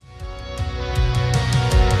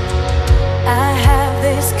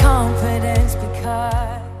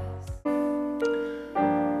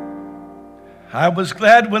I was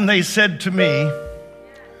glad when they said to me,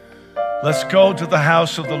 let's go to the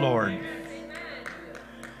house of the Lord.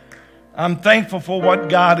 I'm thankful for what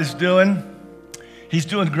God is doing. He's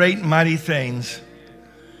doing great and mighty things.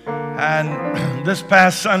 And this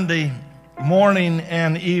past Sunday morning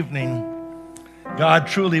and evening, God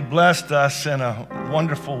truly blessed us in a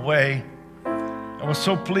wonderful way. I was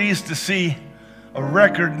so pleased to see a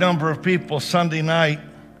record number of people Sunday night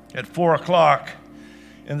at 4 o'clock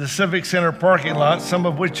in the Civic Center parking lot, some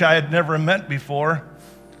of which I had never met before,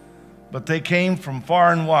 but they came from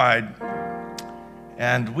far and wide,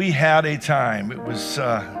 and we had a time. It was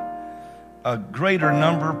a greater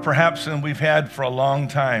number perhaps than we've had for a long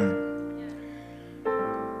time.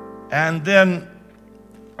 And then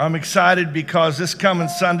I'm excited because this coming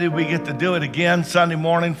Sunday we get to do it again, Sunday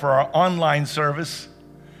morning, for our online service.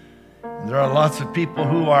 There are lots of people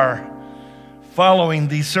who are following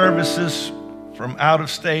these services from out of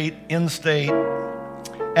state, in state.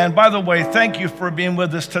 And by the way, thank you for being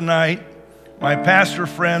with us tonight. My pastor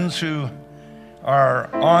friends who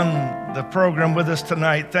are on the program with us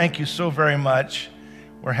tonight, thank you so very much.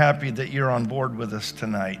 We're happy that you're on board with us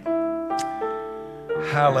tonight.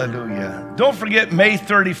 Hallelujah. Don't forget, May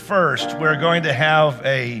 31st, we're going to have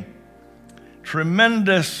a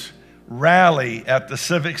tremendous rally at the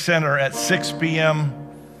Civic Center at 6 p.m.,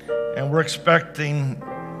 and we're expecting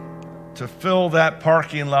to fill that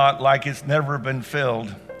parking lot like it's never been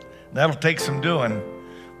filled. That'll take some doing,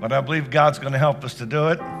 but I believe God's going to help us to do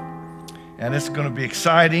it, and it's going to be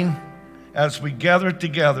exciting as we gather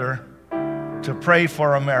together to pray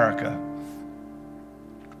for America.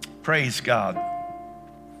 Praise God.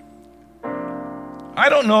 I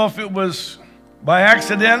don't know if it was by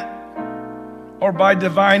accident or by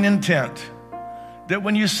divine intent that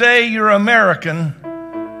when you say you're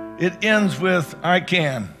American, it ends with, I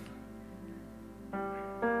can.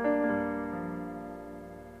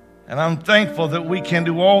 And I'm thankful that we can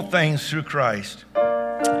do all things through Christ.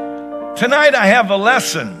 Tonight I have a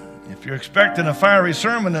lesson. If you're expecting a fiery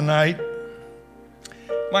sermon tonight,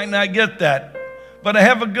 might not get that. But I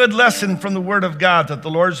have a good lesson from the Word of God that the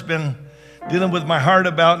Lord's been dealing with my heart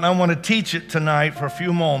about, and I want to teach it tonight for a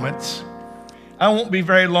few moments. I won't be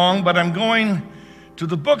very long, but I'm going to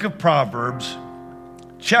the book of Proverbs,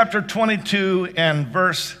 chapter 22 and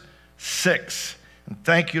verse 6. And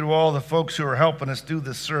thank you to all the folks who are helping us do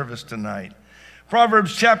this service tonight.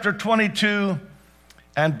 Proverbs chapter 22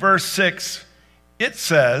 and verse 6, it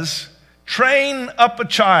says, train up a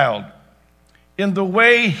child in the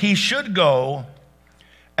way he should go,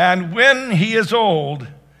 and when he is old,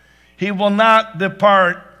 he will not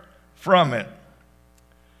depart from it.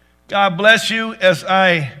 God bless you as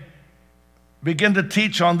I begin to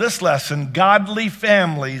teach on this lesson, godly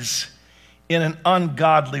families in an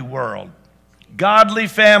ungodly world. Godly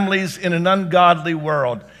families in an ungodly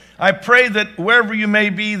world. I pray that wherever you may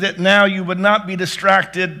be, that now you would not be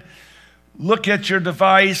distracted. Look at your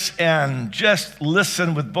device and just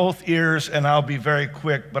listen with both ears, and I'll be very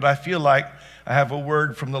quick, but I feel like I have a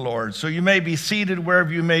word from the Lord. So you may be seated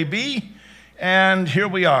wherever you may be, and here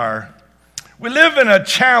we are. We live in a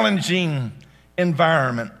challenging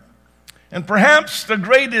environment, and perhaps the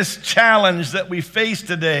greatest challenge that we face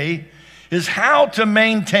today is how to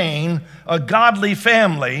maintain a godly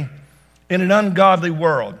family in an ungodly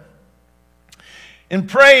world. In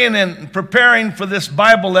praying and preparing for this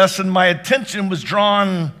Bible lesson, my attention was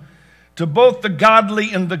drawn to both the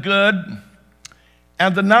godly and the good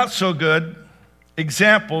and the not so good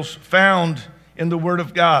examples found in the Word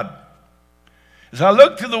of God. As I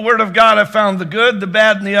looked through the Word of God, I found the good, the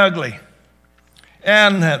bad, and the ugly.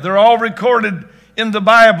 And they're all recorded in the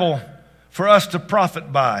Bible for us to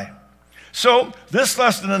profit by. So this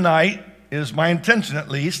lesson tonight is my intention, at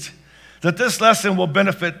least, that this lesson will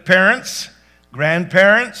benefit parents,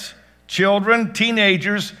 grandparents, children,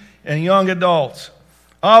 teenagers, and young adults.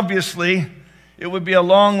 Obviously, it would be a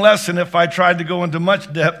long lesson if I tried to go into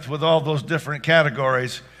much depth with all those different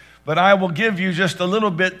categories, but I will give you just a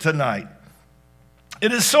little bit tonight.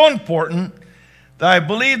 It is so important that I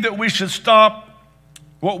believe that we should stop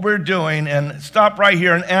what we're doing and stop right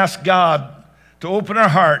here and ask God to open our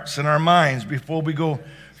hearts and our minds before we go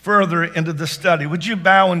further into the study. Would you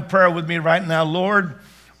bow in prayer with me right now? Lord,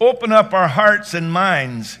 open up our hearts and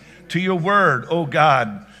minds to your word, oh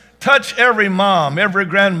God. Touch every mom, every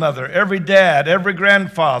grandmother, every dad, every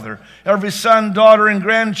grandfather, every son, daughter, and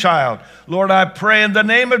grandchild. Lord, I pray in the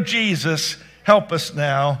name of Jesus, help us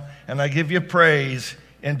now, and I give you praise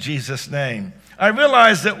in Jesus' name. I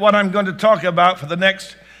realize that what I'm going to talk about for the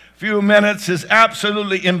next few minutes is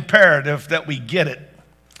absolutely imperative that we get it,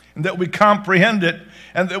 and that we comprehend it,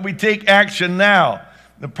 and that we take action now.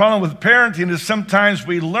 The problem with parenting is sometimes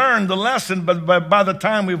we learn the lesson, but by the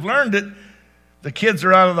time we've learned it, the kids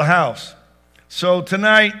are out of the house. So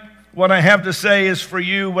tonight, what I have to say is for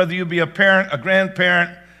you, whether you be a parent, a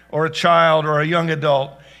grandparent, or a child, or a young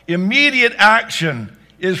adult, immediate action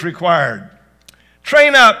is required.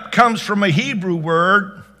 Train up comes from a Hebrew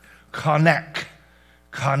word, kanek.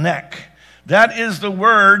 Kanek. That is the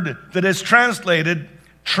word that is translated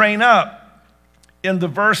train up. In the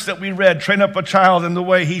verse that we read, train up a child in the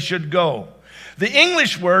way he should go. The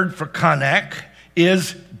English word for kanek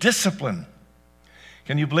is discipline.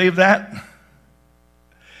 Can you believe that?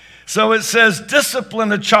 So it says,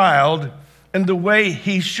 discipline a child in the way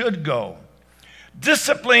he should go.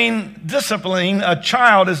 Disciplining a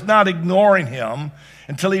child is not ignoring him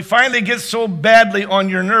until he finally gets so badly on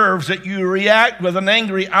your nerves that you react with an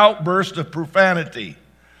angry outburst of profanity.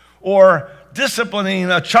 Or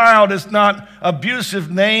disciplining a child is not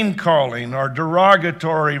abusive name-calling or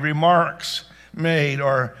derogatory remarks made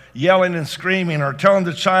or yelling and screaming or telling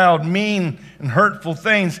the child mean and hurtful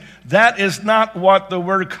things. That is not what the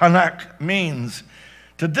word kanak means.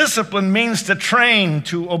 To discipline means to train,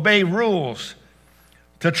 to obey rules,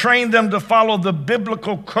 to train them to follow the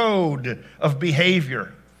biblical code of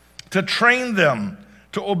behavior, to train them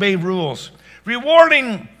to obey rules.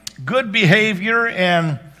 Rewarding good behavior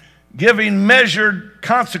and giving measured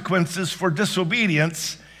consequences for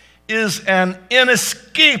disobedience is an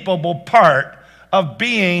inescapable part of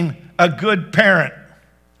being a good parent.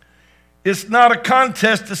 It's not a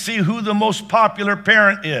contest to see who the most popular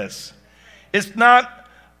parent is. It's not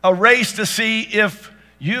a race to see if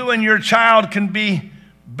you and your child can be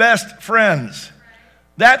best friends.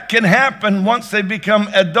 That can happen once they become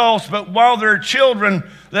adults, but while they're children,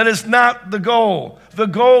 that is not the goal. The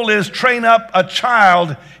goal is train up a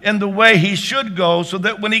child in the way he should go so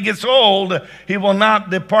that when he gets old, he will not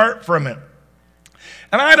depart from it.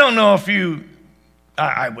 And I don't know if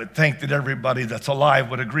I would think that everybody that's alive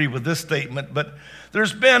would agree with this statement, but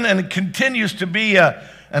there's been and continues to be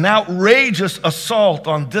an outrageous assault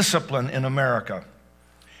on discipline in America.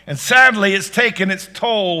 And sadly, it's taken its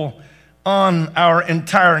toll on our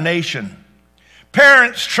entire nation.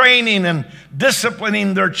 Parents training and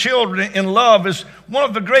disciplining their children in love is one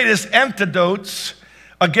of the greatest antidotes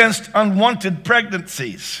against unwanted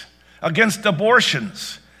pregnancies, against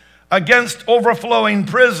abortions, against overflowing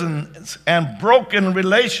prisons and broken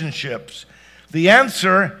relationships. The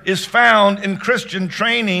answer is found in Christian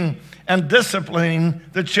training and disciplining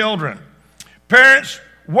the children. Parents,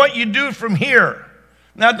 what you do from here.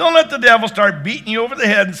 Now, don't let the devil start beating you over the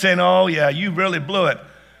head and saying, oh, yeah, you really blew it.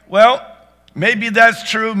 Well, maybe that's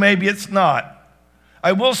true, maybe it's not.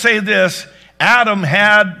 I will say this, Adam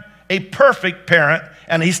had a perfect parent,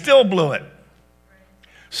 and he still blew it.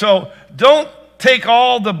 So don't take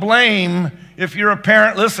all the blame if you're a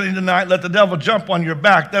parent listening tonight, let the devil jump on your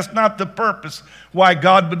back. That's not the purpose why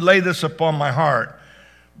God would lay this upon my heart.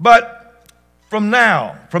 But from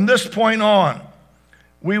this point on,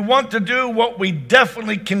 we want to do what we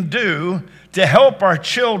definitely can do to help our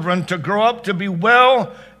children to grow up to be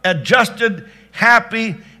well-adjusted,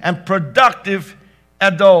 happy, and productive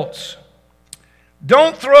adults.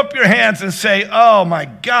 Don't throw up your hands and say, oh my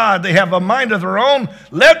God, they have a mind of their own.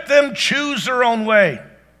 Let them choose their own way.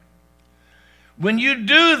 When you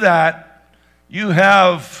do that, you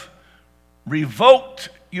have revoked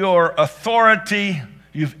your authority,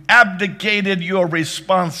 you've abdicated your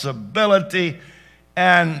responsibility,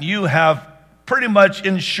 and you have pretty much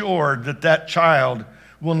ensured that that child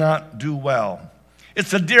will not do well.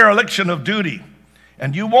 It's a dereliction of duty,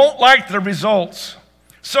 and you won't like the results.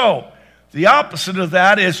 So, the opposite of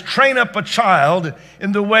that is train up a child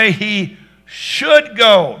in the way he should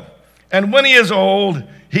go, and when he is old,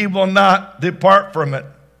 he will not depart from it.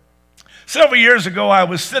 Several years ago, I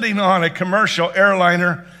was sitting on a commercial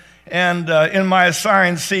airliner and in my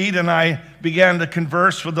assigned seat, and I began to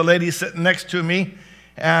converse with the lady sitting next to me,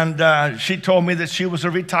 and she told me that she was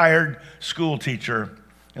a retired school teacher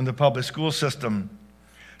in the public school system.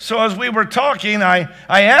 So as we were talking, I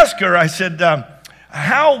asked her, I said,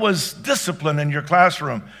 how was discipline in your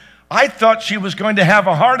classroom? I thought she was going to have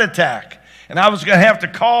a heart attack, and I was going to have to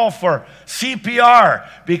call for CPR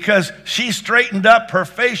because she straightened up, her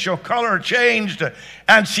facial color changed,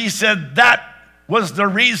 and she said that was the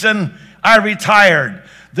reason I retired.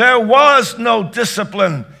 There was no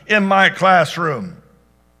discipline in my classroom.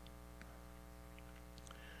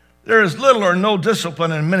 There is little or no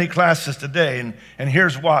discipline in many classes today, and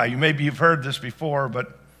here's why. Maybe you've heard this before,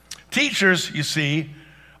 but teachers, you see,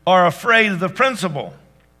 are afraid of the principal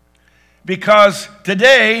because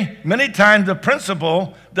today, many times the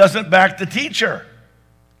principal doesn't back the teacher.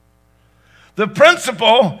 The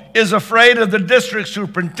principal is afraid of the district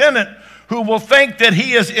superintendent, who will think that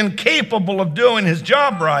he is incapable of doing his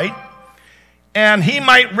job right, and he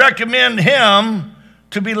might recommend him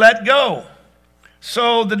to be let go.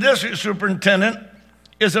 So the district superintendent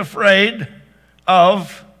is afraid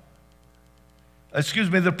of,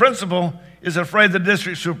 the principal is afraid of the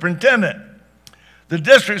district superintendent. The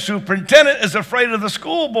district superintendent is afraid of the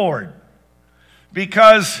school board,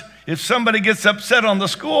 because if somebody gets upset on the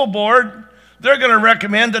school board, they're going to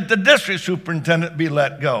recommend that the district superintendent be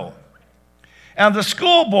let go. And the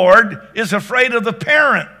school board is afraid of the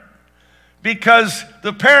parent, because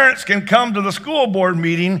the parents can come to the school board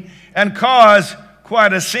meeting and cause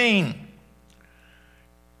quite a scene.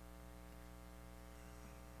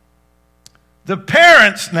 The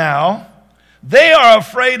parents now, they are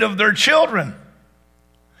afraid of their children.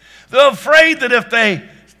 They're afraid that if they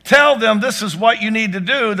tell them this is what you need to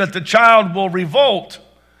do, that the child will revolt.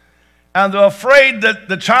 And they're afraid that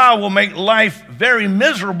the child will make life very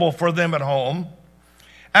miserable for them at home.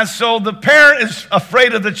 And so the parent is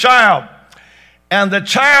afraid of the child. And the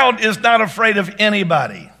child is not afraid of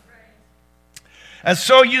anybody. And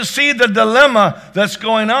so you see the dilemma that's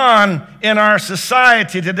going on in our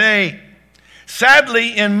society today.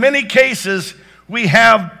 Sadly, in many cases, we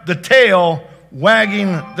have the tail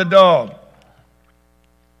wagging the dog.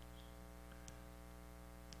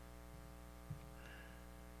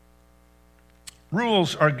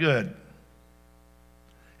 Rules are good.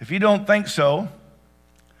 If you don't think so,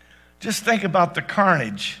 just think about the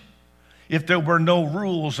carnage if there were no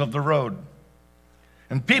rules of the road.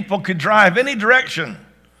 And people could drive any direction,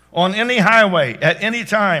 on any highway, at any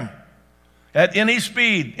time, at any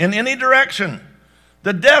speed, in any direction.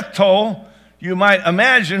 The death toll, you might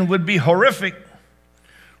imagine, would be horrific.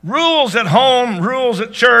 Rules at home, rules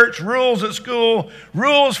at church, rules at school,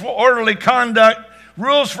 rules for orderly conduct,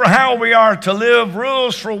 rules for how we are to live,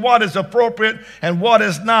 rules for what is appropriate and what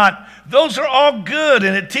is not. Those are all good,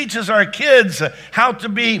 and it teaches our kids how to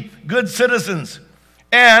be good citizens.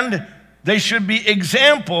 And they should be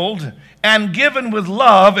exampled and given with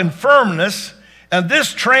love and firmness, and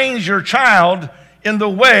this trains your child in the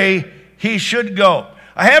way he should go.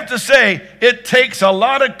 I have to say, it takes a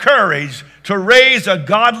lot of courage to raise a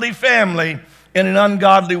godly family in an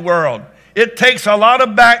ungodly world. It takes a lot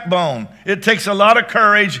of backbone. It takes a lot of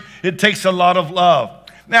courage. It takes a lot of love.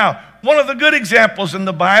 Now, one of the good examples in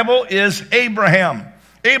the Bible is Abraham.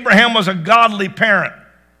 Abraham was a godly parent.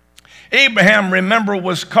 Abraham, remember,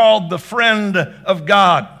 was called the friend of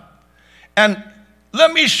God. And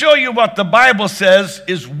let me show you what the Bible says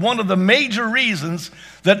is one of the major reasons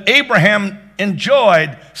that Abraham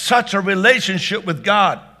enjoyed such a relationship with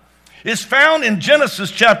God. It's found in Genesis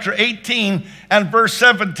chapter 18 and verse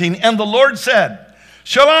 17. And the Lord said,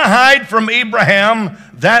 "Shall I hide from Abraham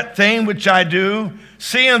that thing which I do,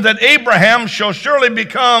 seeing that Abraham shall surely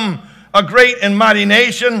become a great and mighty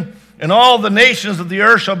nation, and all the nations of the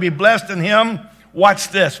earth shall be blessed in him?" Watch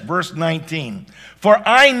this, verse 19. "For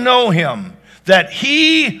I know him, that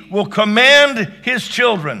he will command his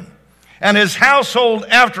children and his household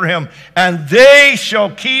after him, and they shall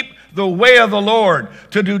keep the way of the Lord,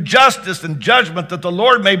 to do justice and judgment, that the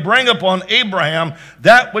Lord may bring upon Abraham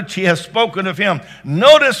that which he has spoken of him."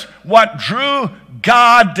 Notice what drew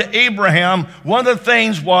God to Abraham. One of the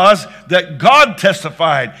things was that God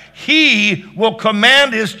testified, "He will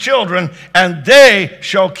command his children, and they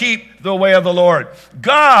shall keep the way of the Lord."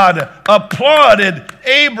 God applauded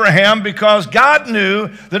Abraham because God knew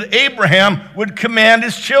that Abraham would command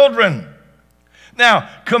his children. Now,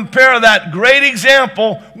 compare that great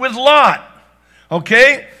example with Lot,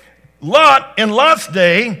 okay? Lot, in Lot's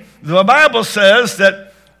day, the Bible says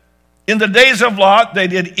that in the days of Lot, they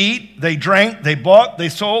did eat, they drank, they bought, they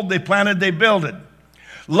sold, they planted, they builded.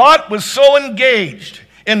 Lot was so engaged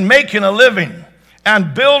in making a living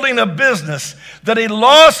and building a business that he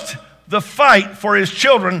lost the fight for his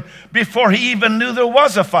children before he even knew there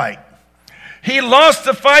was a fight. He lost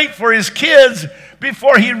the fight for his kids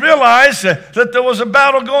before he realized that there was a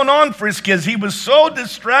battle going on for his kids. He was so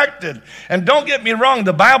distracted. And don't get me wrong,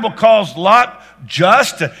 the Bible calls Lot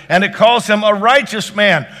just, and it calls him a righteous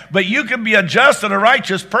man. But you can be a just and a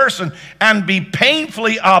righteous person and be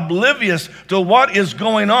painfully oblivious to what is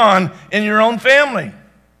going on in your own family.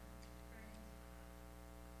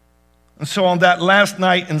 And so on that last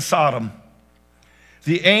night in Sodom,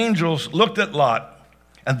 the angels looked at Lot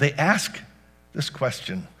and they asked this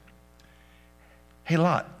question: "Hey,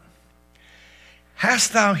 Lot,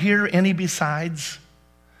 hast thou here any besides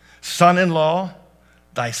son-in-law,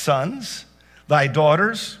 thy sons, thy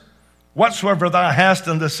daughters, whatsoever thou hast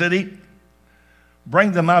in the city?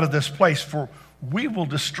 Bring them out of this place, for we will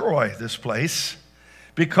destroy this place,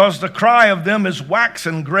 because the cry of them is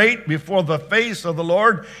waxen great before the face of the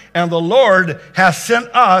Lord, and the Lord has sent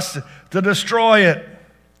us to destroy it.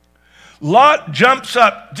 Lot jumps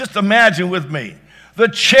up. Just imagine with me. The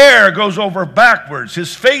chair goes over backwards.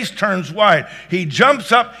 His face turns white. He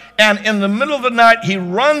jumps up, and in the middle of the night, he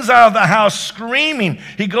runs out of the house screaming.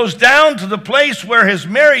 He goes down to the place where his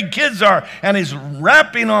married kids are, and he's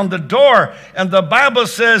rapping on the door. And the Bible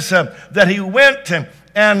says that he went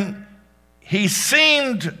and he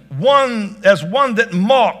seemed as one that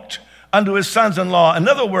mocked unto his sons-in-law. In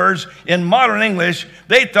other words, in modern English,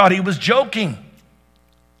 they thought he was joking.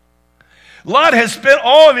 Lot has spent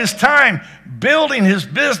all of his time building his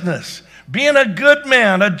business, being a good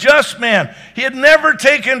man, a just man. He had never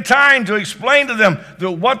taken time to explain to them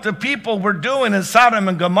that what the people were doing in Sodom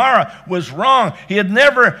and Gomorrah was wrong. He had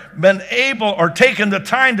never been able or taken the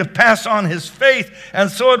time to pass on his faith. And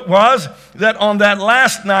so it was that on that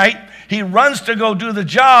last night, he runs to go do the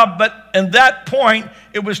job, but at that point,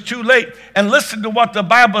 it was too late. And listen to what the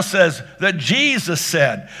Bible says, that Jesus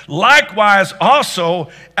said, likewise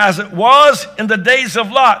also as it was in the days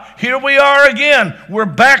of Lot. Here we are again. We're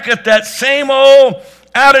back at that same old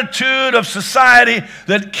attitude of society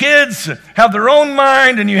that kids have their own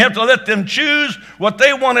mind and you have to let them choose what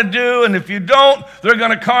they want to do, and if you don't, they're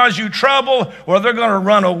going to cause you trouble, or they're going to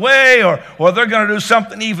run away, or they're going to do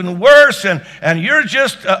something even worse, and you're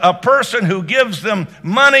just a person who gives them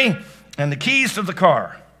money and the keys to the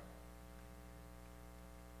car.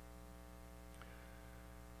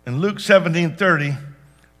 In Luke 17:30,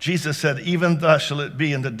 Jesus said, even thus shall it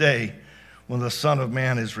be in the day when the Son of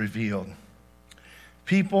Man is revealed.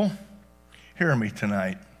 People, hear me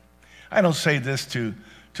tonight. I don't say this to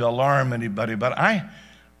alarm anybody, but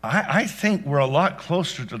I think we're a lot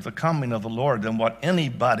closer to the coming of the Lord than what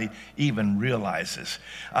anybody even realizes.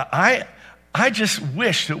 I just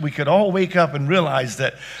wish that we could all wake up and realize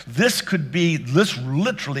that this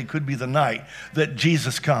literally could be the night that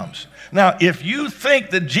Jesus comes. Now, if you think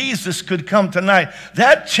that Jesus could come tonight,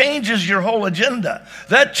 that changes your whole agenda.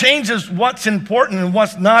 That changes what's important and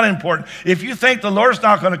what's not important. If you think the Lord's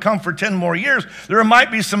not going to come for 10 more years, there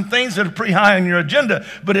might be some things that are pretty high on your agenda.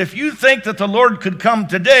 But if you think that the Lord could come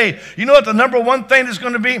today, you know what the number one thing is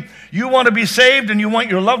going to be? You want to be saved, and you want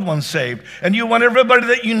your loved ones saved. And you want everybody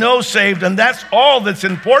that you know saved, and that's all that's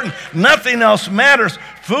important. Nothing else matters.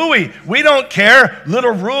 Phooey, we don't care.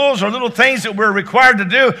 Little rules or little things that we're required to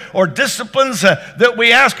do, or disciplines that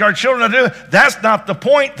we ask our children to do, that's not the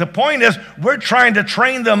point. The point is we're trying to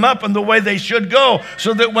train them up in the way they should go,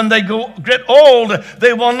 so that when they get old,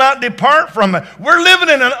 they will not depart from it. We're living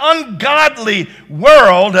in an ungodly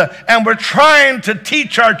world, and we're trying to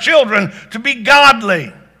teach our children to be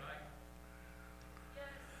godly.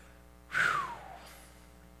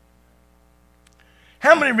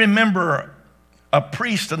 How many remember a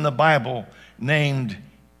priest in the Bible named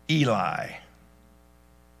Eli?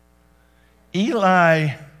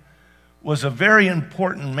 Eli was a very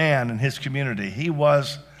important man in his community. He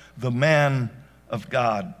was the man of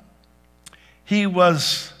God. He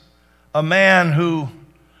was a man who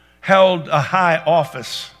held a high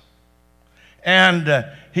office. And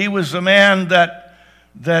he was a man that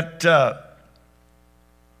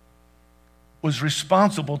was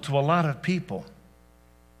responsible to a lot of people.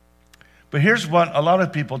 But here's what a lot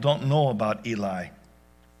of people don't know about Eli.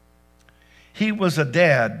 He was a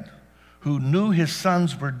dad who knew his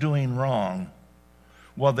sons were doing wrong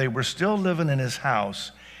while they were still living in his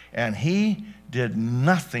house, and he did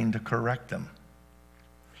nothing to correct them.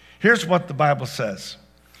 Here's what the Bible says.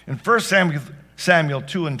 In 1 Samuel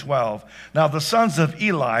 2:12, now the sons of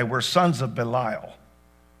Eli were sons of Belial.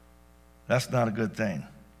 That's not a good thing.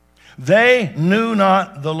 They knew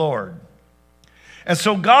not the Lord. And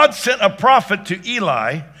so God sent a prophet to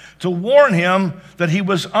Eli to warn him that he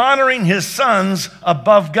was honoring his sons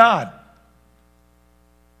above God.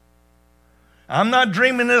 I'm not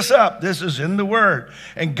dreaming this up. This is in the Word.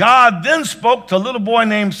 And God then spoke to a little boy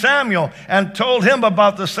named Samuel and told him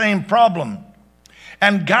about the same problem.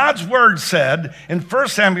 And God's word said in 1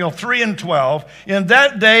 Samuel 3:12, in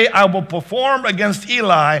that day I will perform against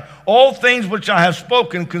Eli all things which I have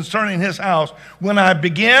spoken concerning his house. When I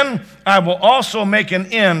begin, I will also make an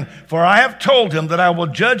end, for I have told him that I will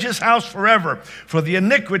judge his house forever for the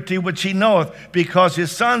iniquity which he knoweth, because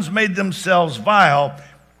his sons made themselves vile,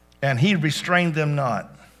 and he restrained them not.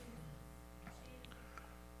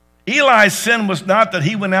 Eli's sin was not that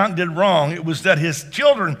he went out and did wrong. It was that his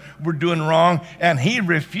children were doing wrong, and he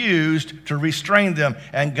refused to restrain them.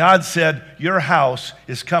 And God said, your house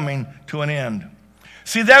is coming to an end.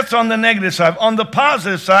 See, that's on the negative side. On the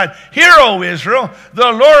positive side, hear, O Israel,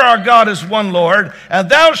 the Lord our God is one Lord, and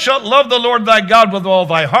thou shalt love the Lord thy God with all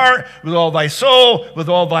thy heart, with all thy soul, with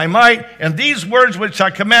all thy might. And these words which I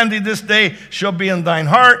command thee this day shall be in thine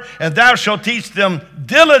heart, and thou shalt teach them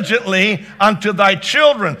diligently unto thy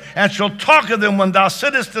children, and shalt talk of them when thou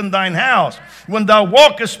sittest in thine house, when thou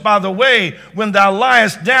walkest by the way, when thou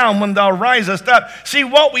liest down, when thou risest up. See,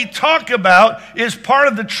 what we talk about is part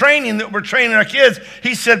of the training that we're training our kids.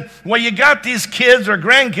 He said, well, you got these kids or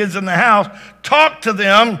grandkids in the house, talk to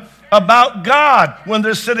them about God when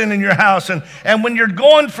they're sitting in your house. And when you're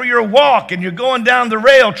going for your walk and you're going down the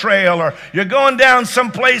rail trail or you're going down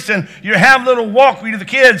someplace and you have a little walk with the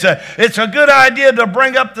kids, it's a good idea to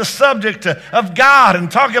bring up the subject of God and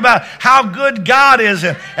talk about how good God is.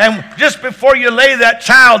 And just before you lay that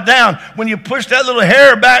child down, when you push that little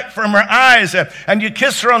hair back from her eyes and you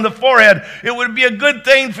kiss her on the forehead, it would be a good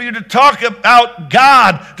thing for you to talk about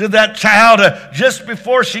God to that child just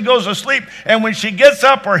before she goes to sleep. And when she gets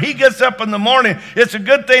up or he gets up in the morning, it's a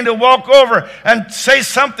good thing to walk over and say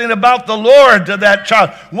something about the Lord to that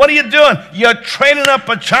child. What are you doing? You're training up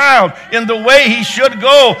a child in the way he should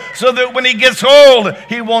go so that when he gets old,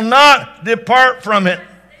 he will not depart from it.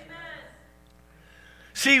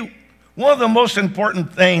 See, one of the most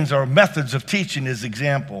important things or methods of teaching is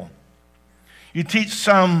example. You teach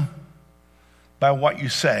some by what you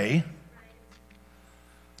say.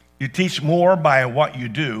 You teach more by what you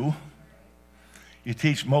do. You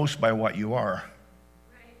teach most by what you are.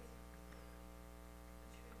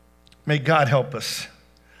 May God help us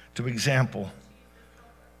to example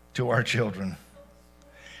to our children.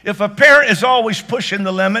 If a parent is always pushing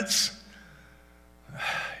the limits,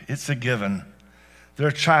 it's a given.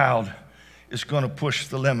 Their child is going to push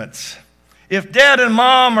the limits. If dad and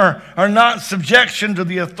mom are not in subjection to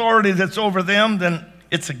the authority that's over them, then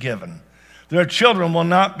it's a given. Their children will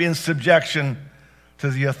not be in subjection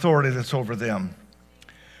to the authority that's over them.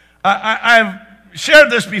 I've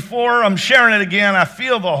shared this before. I'm sharing it again. I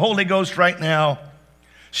feel the Holy Ghost right now.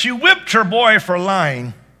 She whipped her boy for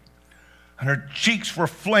lying, and her cheeks were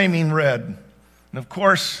flaming red. And of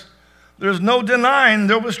course, there's no denying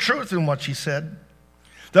there was truth in what she said.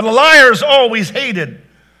 That a liar is always hated.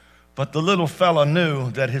 But the little fella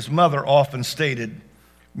knew that his mother often stated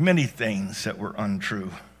many things that were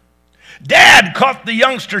untrue. Dad caught the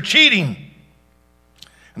youngster cheating.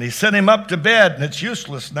 And he sent him up to bed, and it's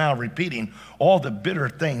useless now repeating all the bitter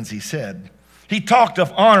things he said. He talked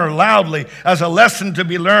of honor loudly as a lesson to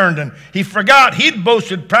be learned, and he forgot he'd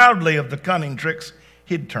boasted proudly of the cunning tricks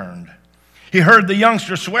he'd turned. He heard the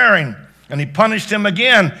youngster swearing, and he punished him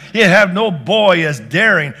again. He had no boy as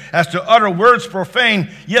daring as to utter words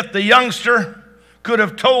profane, yet the youngster could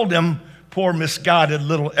have told him, poor misguided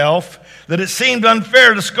little elf, that it seemed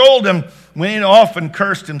unfair to scold him when he'd often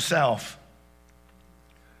cursed himself.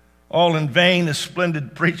 All in vain is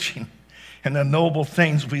splendid preaching and the noble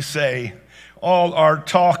things we say. All our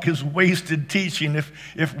talk is wasted teaching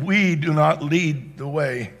if we do not lead the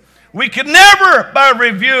way. We can never, by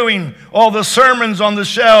reviewing all the sermons on the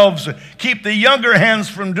shelves, keep the younger hands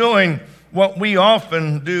from doing what we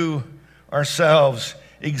often do ourselves.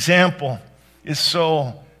 Example is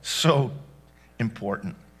so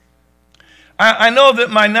important. I know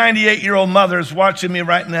that my 98-year-old mother is watching me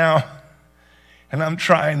right now, and I'm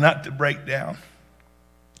trying not to break down.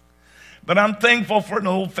 But I'm thankful for an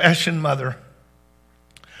old-fashioned mother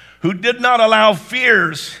who did not allow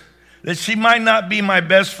fears that she might not be my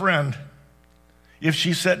best friend if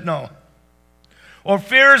she said no, or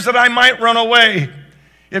fears that I might run away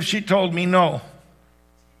if she told me no.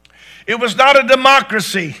 It was not a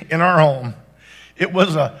democracy in our home. It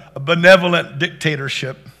was a benevolent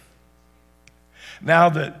dictatorship. Now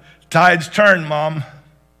that tide's turned, Mom,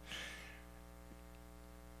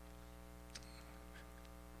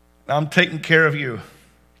 I'm taking care of you.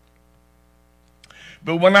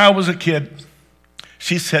 But when I was a kid,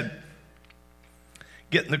 she said,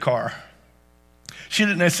 get in the car. She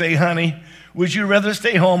didn't say, honey, would you rather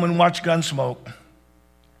stay home and watch Gunsmoke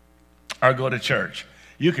or go to church?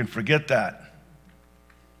 You can forget that.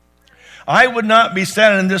 I would not be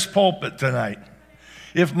standing in this pulpit tonight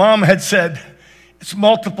if Mom had said, it's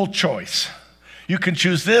multiple choice. You can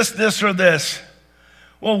choose this, or this.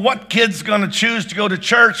 Well, what kid's going to choose to go to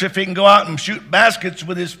church if he can go out and shoot baskets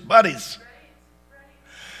with his buddies?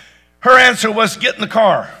 Her answer was, get in the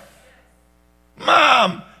car.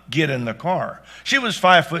 Mom, get in the car. She was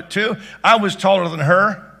 5'2". I was taller than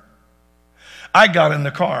her. I got in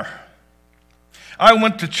the car. I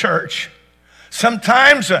went to church.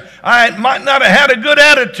 Sometimes I might not have had a good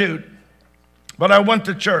attitude, but I went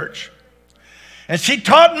to church. And she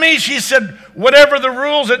taught me, she said, whatever the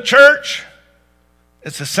rules at church,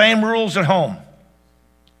 it's the same rules at home.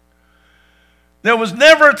 There was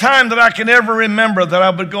never a time that I can ever remember that I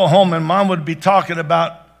would go home and Mom would be talking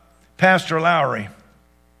about Pastor Lowry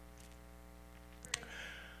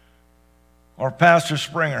or Pastor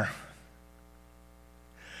Springer.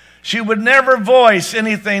 She would never voice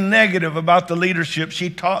anything negative about the leadership. She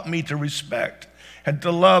taught me to respect and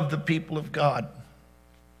to love the people of God.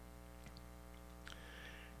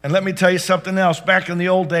 And let me tell you something else. Back in the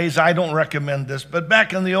old days, I don't recommend this, but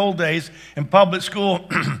back in the old days in public school,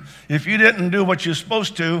 if you didn't do what you're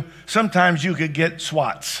supposed to, sometimes you could get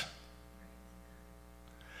swats.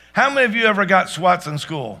 How many of you ever got swats in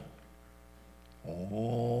school?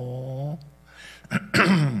 Oh.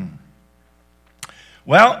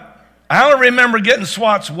 Well, I only remember getting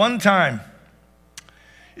swats one time.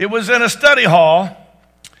 It was in a study hall.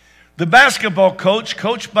 The basketball coach,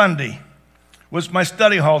 Coach Bundy, was my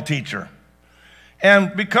study hall teacher.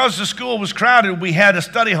 And because the school was crowded, we had a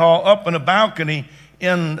study hall up in a balcony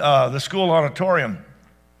in the school auditorium.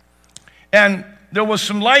 And there was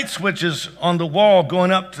some light switches on the wall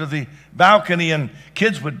going up to the balcony, and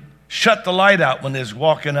kids would shut the light out when they was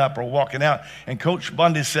walking up or walking out. And Coach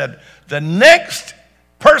Bundy said, the next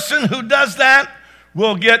person who does that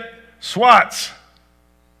will get swats.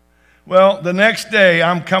 Well, the next day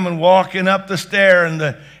I'm coming walking up the stair, and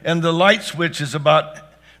the light switch is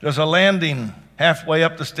there's a landing halfway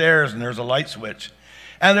up the stairs, and there's a light switch.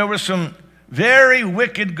 And there were some very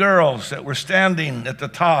wicked girls that were standing at the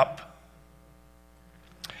top.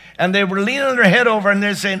 And they were leaning their head over and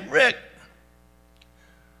they're saying, Rick,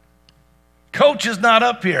 Coach is not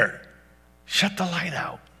up here. Shut the light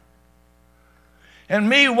out. And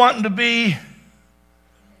me wanting to be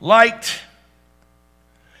liked,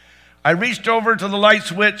 I reached over to the light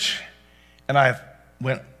switch and I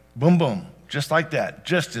went boom, boom, just like that,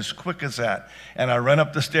 just as quick as that. And I ran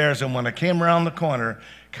up the stairs, and when I came around the corner,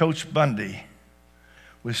 Coach Bundy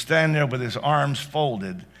was standing there with his arms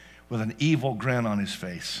folded with an evil grin on his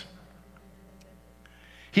face.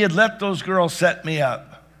 He had let those girls set me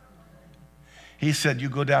up. He said, you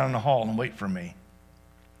go down in the hall and wait for me.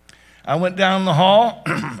 I went down the hall,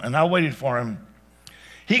 and I waited for him.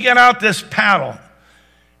 He got out this paddle,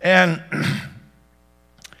 and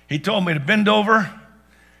he told me to bend over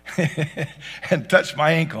and touch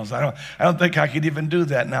my ankles. I don't think I could even do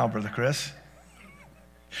that now, Brother Chris.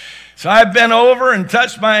 So I bent over and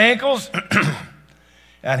touched my ankles,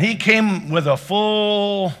 and he came with a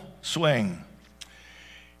full swing.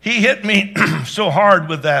 He hit me so hard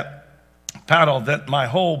with that paddle that my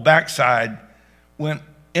whole backside went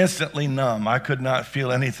instantly numb. I could not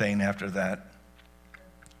feel anything after that.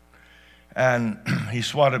 And he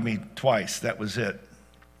swatted me twice. That was it.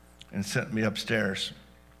 And sent me upstairs.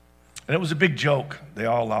 And it was a big joke. They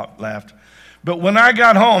all laughed. But when I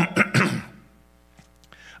got home,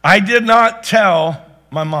 I did not tell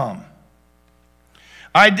my mom.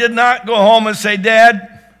 I did not go home and say, Dad,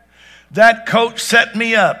 that coach set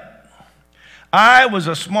me up. I was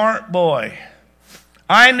a smart boy.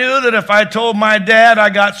 I knew that if I told my dad I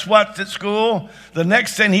got swats at school, the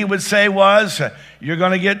next thing he would say was, you're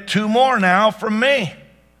going to get 2 more now from me.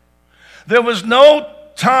 There was no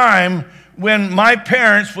time when my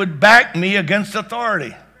parents would back me against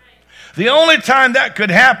authority. The only time that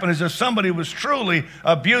could happen is if somebody was truly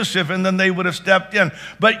abusive, and then they would have stepped in.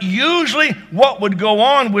 But usually what would go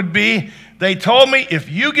on would be, they told me, if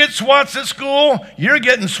you get swats at school, you're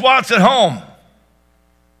getting swats at home.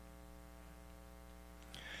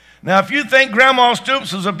 Now, if you think Grandma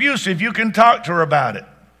Stoops was abusive, you can talk to her about it.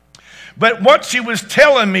 But what she was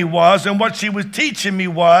telling me was, and what she was teaching me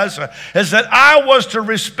was, is that I was to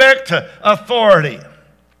respect authority.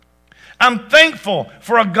 I'm thankful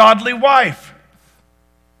for a godly wife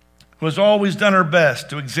who has always done her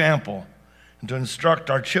best to example and to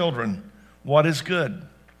instruct our children what is good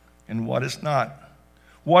and what is not,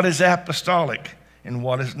 what is apostolic and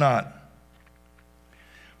what is not.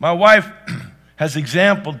 My wife has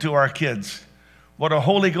exampled to our kids what a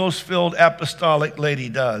Holy Ghost-filled apostolic lady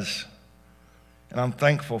does, and I'm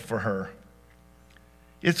thankful for her.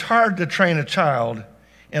 It's hard to train a child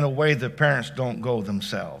in a way that parents don't go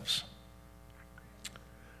themselves.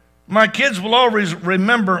 My kids will always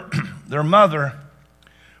remember their mother,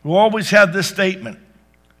 who always had this statement,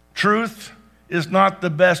 truth is not the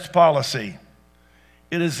best policy,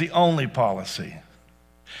 it is the only policy.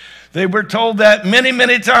 They were told that many,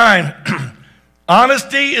 many times.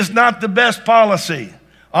 Honesty is not the best policy.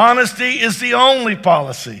 Honesty is the only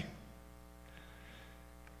policy.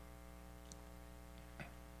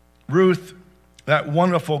 Ruth, that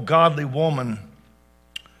wonderful, godly woman,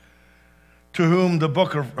 for whom the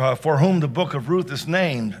book of Ruth is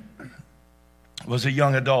named, was a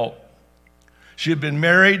young adult. She had been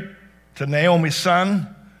married to Naomi's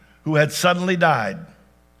son, who had suddenly died.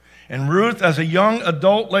 And Ruth, as a young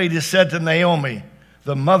adult lady, said to Naomi,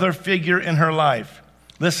 the mother figure in her life,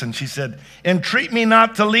 listen, she said, entreat me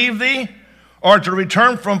not to leave thee or to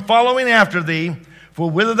return from following after thee. For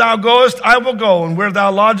whither thou goest, I will go, and where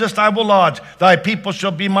thou lodgest, I will lodge. Thy people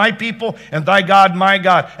shall be my people, and thy God my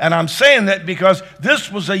God. And I'm saying that because this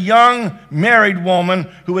was a young married woman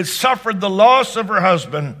who had suffered the loss of her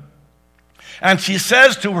husband. And she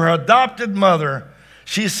says to her adopted mother,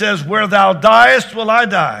 she says, where thou diest will I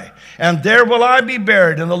die, and there will I be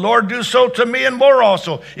buried. And the Lord do so to me and more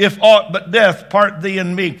also, if aught but death part thee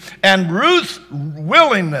and me. And Ruth's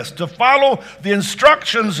willingness to follow the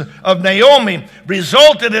instructions of Naomi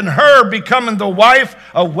resulted in her becoming the wife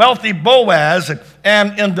of wealthy Boaz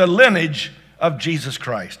and in the lineage of Jesus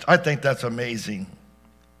Christ. I think that's amazing.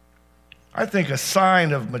 I think a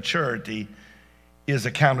sign of maturity is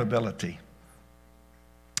accountability.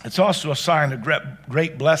 It's also a sign of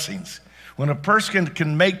great blessings. When a person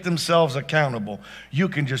can make themselves accountable, you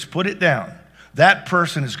can just put it down. That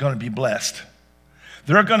person is going to be blessed.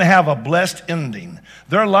 They're going to have a blessed ending.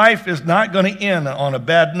 Their life is not going to end on a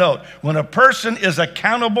bad note. When a person is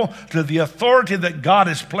accountable to the authority that God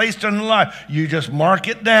has placed in their life, you just mark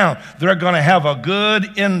it down. They're going to have a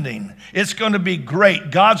good ending. It's going to be great.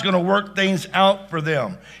 God's going to work things out for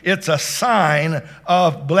them. It's a sign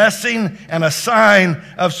of blessing and a sign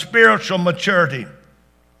of spiritual maturity.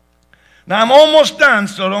 Now, I'm almost done,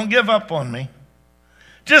 so don't give up on me.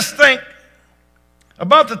 Just think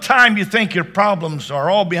about the time you think your problems are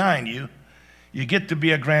all behind you, you get to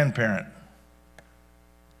be a grandparent.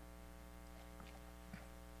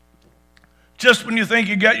 Just when you think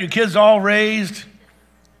you got your kids all raised,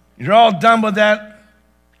 you're all done with that,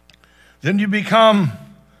 then you become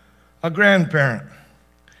a grandparent.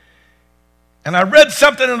 And I read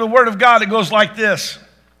something in the Word of God that goes like this.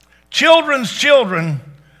 Children's children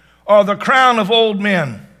are the crown of old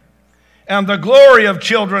men, and the glory of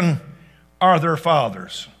children are their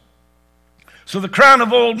fathers. So the crown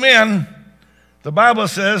of old men, the Bible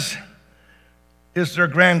says, is their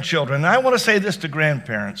grandchildren. And I want to say this to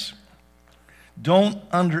grandparents. Don't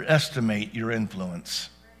underestimate your influence.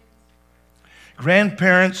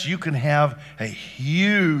 Grandparents, you can have a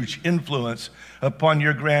huge influence upon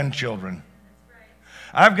your grandchildren.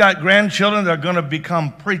 I've got grandchildren that are going to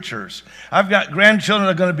become preachers. I've got grandchildren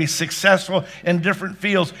that are going to be successful in different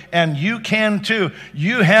fields, and you can too.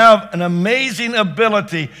 You have an amazing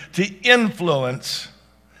ability to influence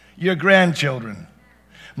your grandchildren.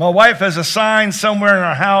 My wife has a sign somewhere in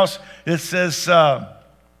our house that says,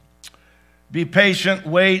 be patient,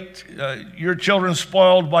 wait, your children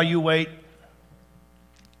spoiled while you wait.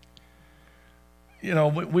 You know,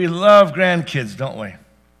 we love grandkids, don't we?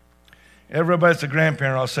 Everybody's a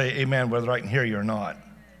grandparent, I'll say amen whether I can hear you or not.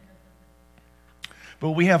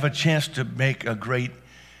 But we have a chance to make a great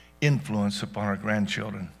influence upon our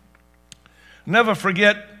grandchildren. Never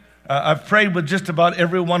forget, I've prayed with just about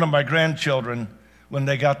every one of my grandchildren when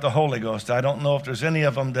they got the Holy Ghost. I don't know if there's any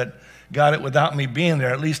of them that got it without me being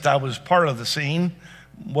there. At least I was part of the scene.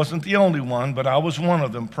 Wasn't the only one, but I was one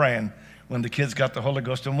of them praying when the kids got the Holy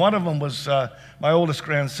Ghost. And one of them was my oldest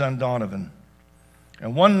grandson, Donovan.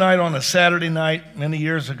 And one night on a Saturday night, many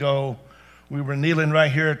years ago, we were kneeling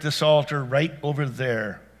right here at this altar, right over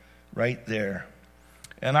there, right there.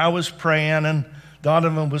 And I was praying, and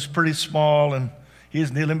Donovan was pretty small, and he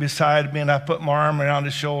was kneeling beside me, and I put my arm around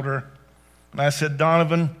his shoulder. And I said,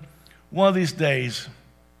 Donovan, one of these days,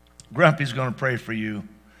 Grumpy's going to pray for you,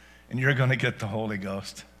 and you're going to get the Holy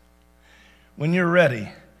Ghost when you're ready.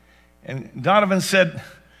 And Donovan said,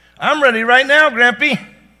 I'm ready right now, Grampy.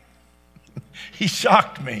 He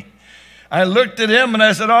shocked me. I looked at him and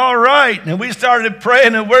I said, all right. And we started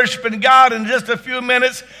praying and worshiping God. In just a few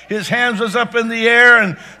minutes, his hands was up in the air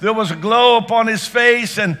and there was a glow upon his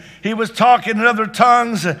face. And he was talking in other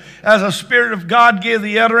tongues as the Spirit of God gave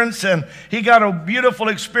the utterance. And he got a beautiful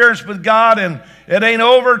experience with God. And it ain't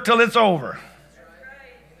over till it's over.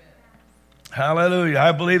 Hallelujah.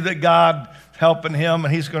 I believe that God's helping him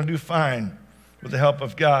and he's going to do fine with the help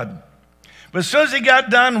of God. But as soon as he got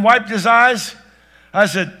done, wiped his eyes, I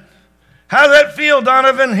said, how's that feel,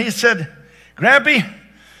 Donovan? He said, Grampy,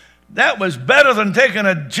 that was better than taking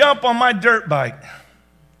a jump on my dirt bike.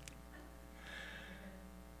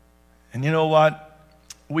 And you know what?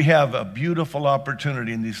 We have a beautiful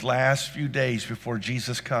opportunity in these last few days before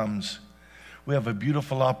Jesus comes. We have a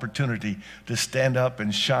beautiful opportunity to stand up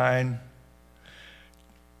and shine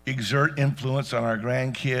exert influence on our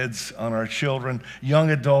grandkids, on our children. Young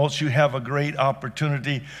adults, you have a great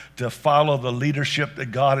opportunity to follow the leadership that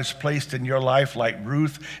God has placed in your life, like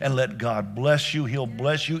Ruth, and let God bless you. He'll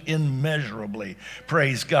bless you immeasurably.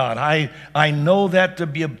 Praise God. I know that to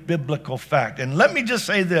be a biblical fact. And let me just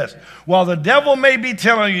say this. While the devil may be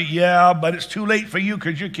telling you, yeah, but it's too late for you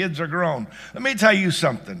because your kids are grown, let me tell you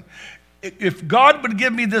something. If God would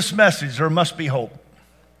give me this message, there must be hope.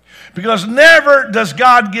 Because never does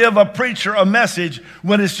God give a preacher a message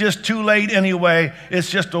when it's just too late anyway. It's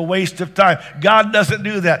just a waste of time. God doesn't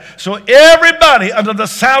do that. So everybody under the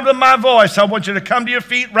sound of my voice, I want you to come to your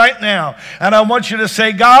feet right now. And I want you to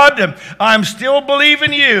say, God, I'm still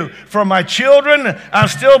believing you for my children. I'm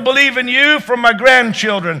still believing you for my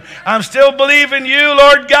grandchildren. I'm still believing you,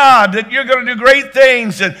 Lord God, that you're going to do great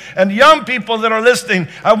things. And young people that are listening,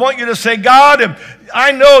 I want you to say, God,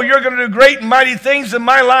 I know you're going to do great and mighty things in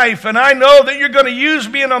my life, and I know that you're going to use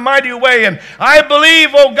me in a mighty way, and I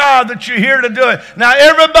believe, oh God, that you're here to do it. Now,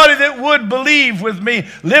 everybody that would believe with me,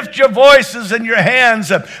 lift your voices and your hands.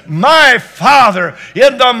 My Father,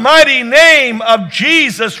 in the mighty name of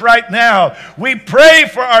Jesus right now, we pray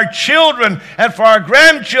for our children and for our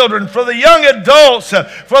grandchildren, for the young adults,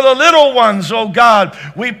 for the little ones, oh God.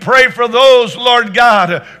 We pray for those, Lord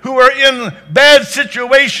God, who are in bad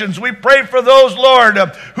situations. We pray for those, Lord,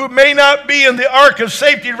 who may not be in the ark of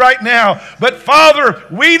safety right now. But Father,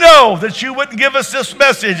 we know that you wouldn't give us this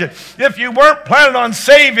message if you weren't planning on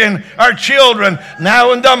saving our children.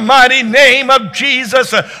 Now in the mighty name of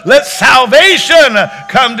Jesus, let salvation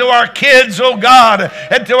come to our kids, oh God,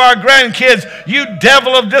 and to our grandkids. You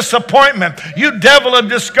devil of disappointment, you devil of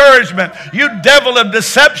discouragement, you devil of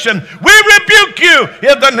deception, we rebuke you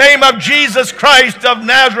in the name of Jesus Christ of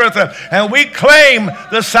Nazareth. And we claim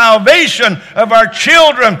the salvation of our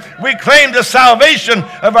children. We claim the salvation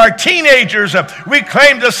of our teenagers. We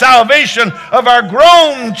claim the salvation of our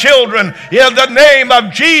grown children in the name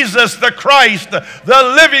of Jesus the Christ,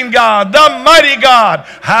 the living God, the mighty God.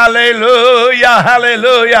 Hallelujah,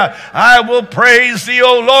 hallelujah. I will praise thee,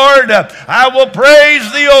 O Lord. I will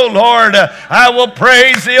praise thee, O Lord. I will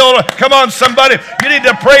praise thee, O Lord. Come on, somebody. You need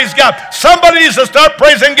to praise God. Somebody needs to start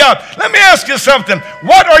praising God. Let me ask you something.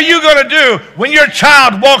 What are you going to do when your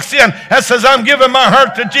child walks in and says, I'm giving my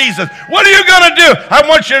heart to Jesus? What are you going to do? I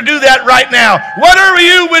want you to do that right now. Whatever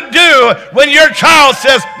you would do when your child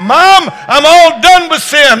says, Mom, I'm all done with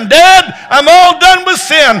sin. Dad, I'm all done with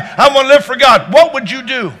sin. I want to live for God. What would you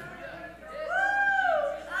do?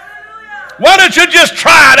 Why don't you just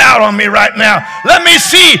try it out on me right now? Let me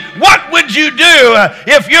see, what would you do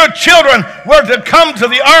if your children were to come to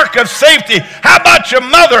the ark of safety? How about your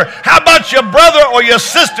mother? How about your brother or your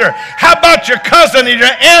sister? How about your cousin and your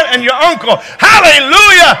aunt and your uncle?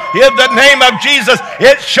 Hallelujah! In the name of Jesus,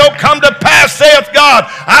 it shall come to pass, saith God,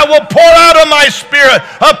 I will pour out of my spirit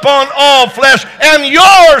upon all flesh, and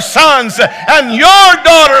your sons and your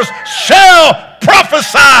daughters shall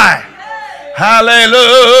prophesy.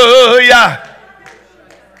 Hallelujah.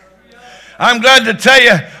 I'm glad to tell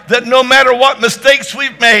you that no matter what mistakes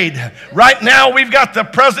we've made, right now we've got the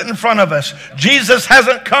present in front of us. Jesus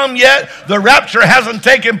hasn't come yet. The rapture hasn't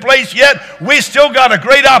taken place yet. We still got a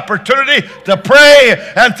great opportunity to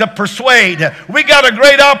pray and to persuade. We got a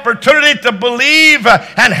great opportunity to believe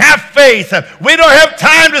and have faith. We don't have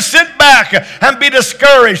time to sit back and be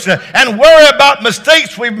discouraged and worry about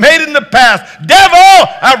mistakes we've made in the past. Devil,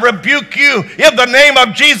 I rebuke you in the name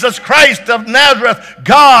of Jesus Christ of Nazareth.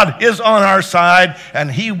 God is on our side,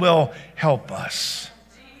 and he will help us.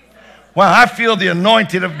 Wow, I feel the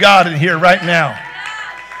anointing of God in here right now.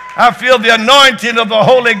 I feel the anointing of the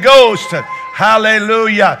Holy Ghost.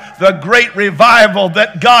 Hallelujah. The great revival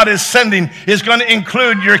that God is sending is going to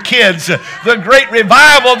include your kids. The great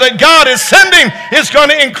revival that God is sending is going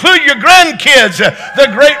to include your grandkids.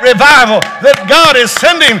 The great revival that God is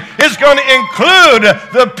sending is going to include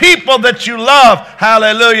the people that you love.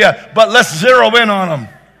 Hallelujah. But let's zero in on them.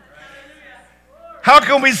 How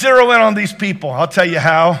can we zero in on these people? I'll tell you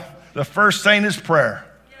how. The first thing is prayer.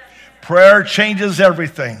 Prayer changes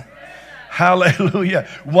everything. Hallelujah.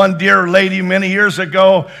 One dear lady many years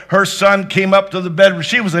ago, her son came up to the bedroom.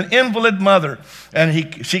 She was an invalid mother. And he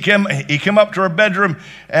came up to her bedroom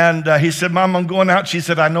and he said, Mom, I'm going out. She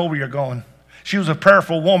said, I know where you're going. She was a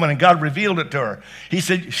prayerful woman and God revealed it to her.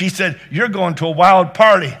 She said, you're going to a wild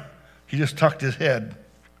party. He just tucked his head.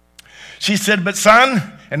 She said, but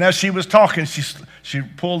son, and as she was talking, she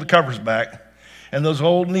pulled the covers back and those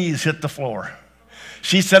old knees hit the floor.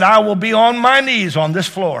 She said, I will be on my knees on this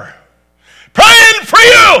floor, praying for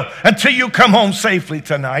you until you come home safely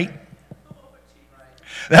tonight.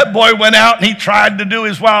 That boy went out and he tried to do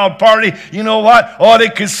his wild party. You know what? All he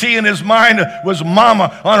could see in his mind was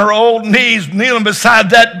Mama on her old knees kneeling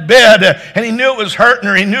beside that bed. And he knew it was hurting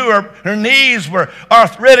her. He knew her knees were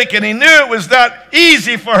arthritic, and he knew it was not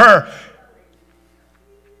easy for her.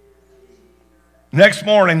 Next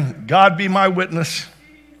morning, God be my witness,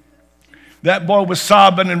 that boy was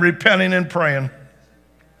sobbing and repenting and praying.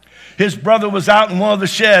 His brother was out in one of the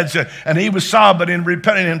sheds, and he was sobbing and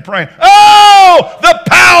repenting and praying. Oh, the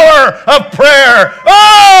power of prayer.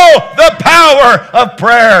 Oh, the power of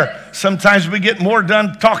prayer. Sometimes we get more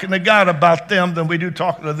done talking to God about them than we do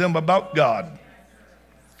talking to them about God.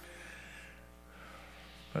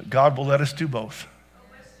 But God will let us do both.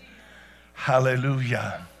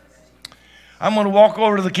 Hallelujah. I'm going to walk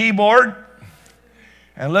over to the keyboard,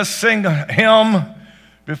 and let's sing a hymn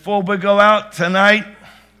before we go out tonight.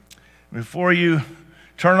 Before you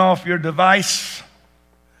turn off your device,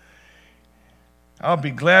 I'll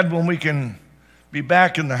be glad when we can be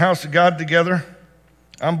back in the house of God together.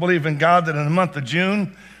 I'm believing God that in the month of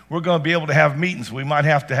June, we're going to be able to have meetings. We might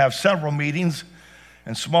have to have several meetings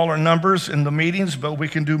and smaller numbers in the meetings, but we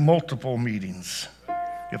can do multiple meetings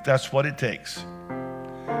if that's what it takes.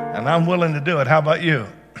 And I'm willing to do it. How about you?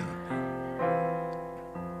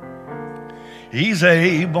 He's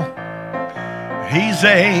able. He's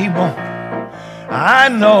able. I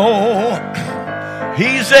know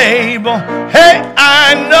He's able. Hey,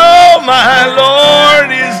 I know my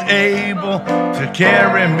Lord is able to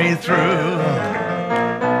carry me through.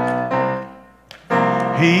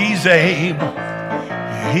 He's able.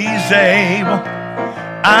 He's able.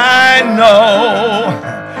 I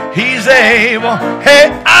know He's able.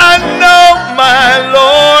 Hey, I know my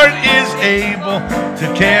Lord is able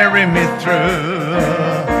to carry me through.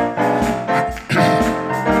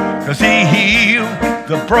 'Cause He healed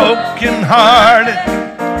the brokenhearted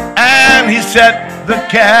and He set the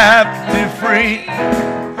captive free.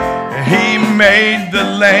 He made the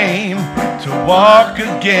lame to walk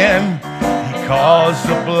again. He caused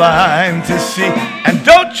the blind to see. And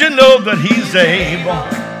don't you know that He's able?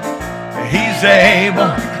 He's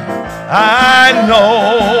able. I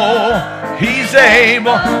know He's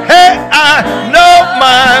able. Hey, I know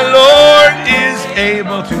my Lord is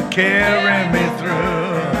able to carry me through.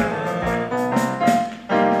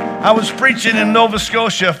 I was preaching in Nova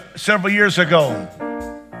Scotia several years ago,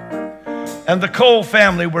 and the Cole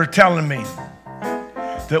family were telling me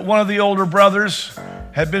that one of the older brothers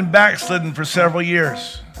had been backslidden for several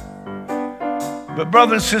years. But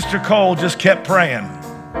Brother and Sister Cole just kept praying.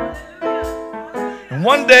 And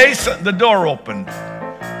one day, the door opened.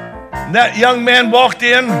 And that young man walked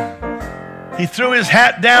in. He threw his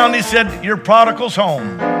hat down. He said, "Your prodigal's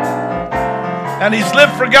home." And he's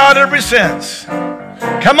lived for God ever since.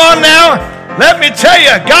 Come on now. Let me tell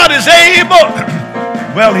you, God is able.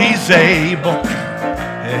 Well, He's able.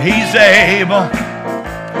 He's able.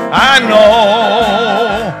 I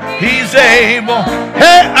know He's able.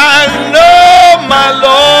 Hey, I know my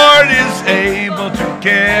Lord is able to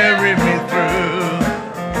carry me through.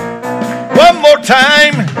 One more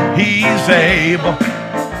time. He's able.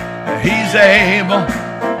 He's able.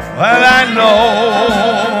 Well, I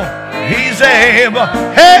know He's able.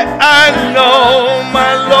 Hey, I know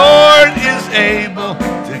my Lord is able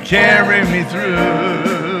to carry me through.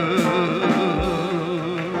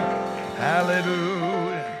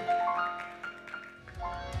 Hallelujah.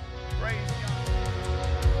 Praise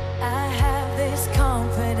God. I have this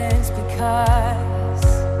confidence because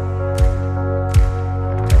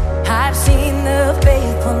I've seen the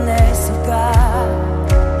faithfulness of God.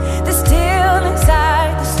 The still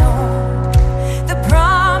inside the storm, the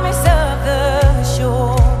promise of the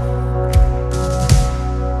shore.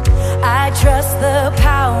 I trust the power